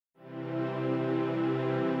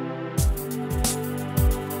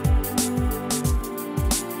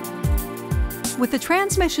With the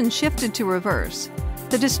transmission shifted to reverse,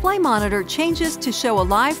 the display monitor changes to show a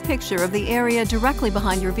live picture of the area directly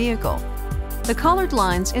behind your vehicle. The colored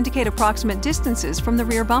lines indicate approximate distances from the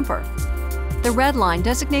rear bumper. The red line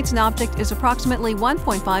designates an object is approximately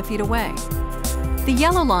 1.5 feet away. The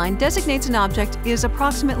yellow line designates an object is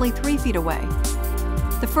approximately 3 feet away.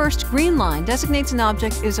 The first green line designates an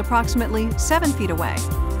object is approximately 7 feet away.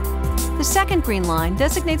 The second green line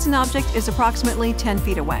designates an object is approximately 10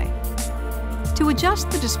 feet away. To adjust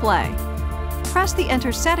the display, press the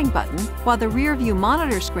Enter Setting button while the rear view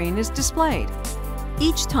monitor screen is displayed.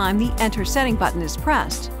 Each time the Enter Setting button is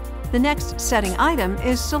pressed, the next setting item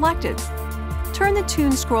is selected. Turn the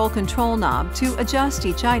Tune Scroll control knob to adjust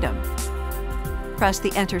each item. Press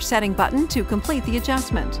the Enter Setting button to complete the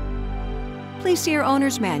adjustment. Please see your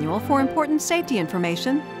owner's manual for important safety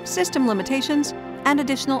information, system limitations, and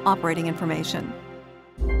additional operating information.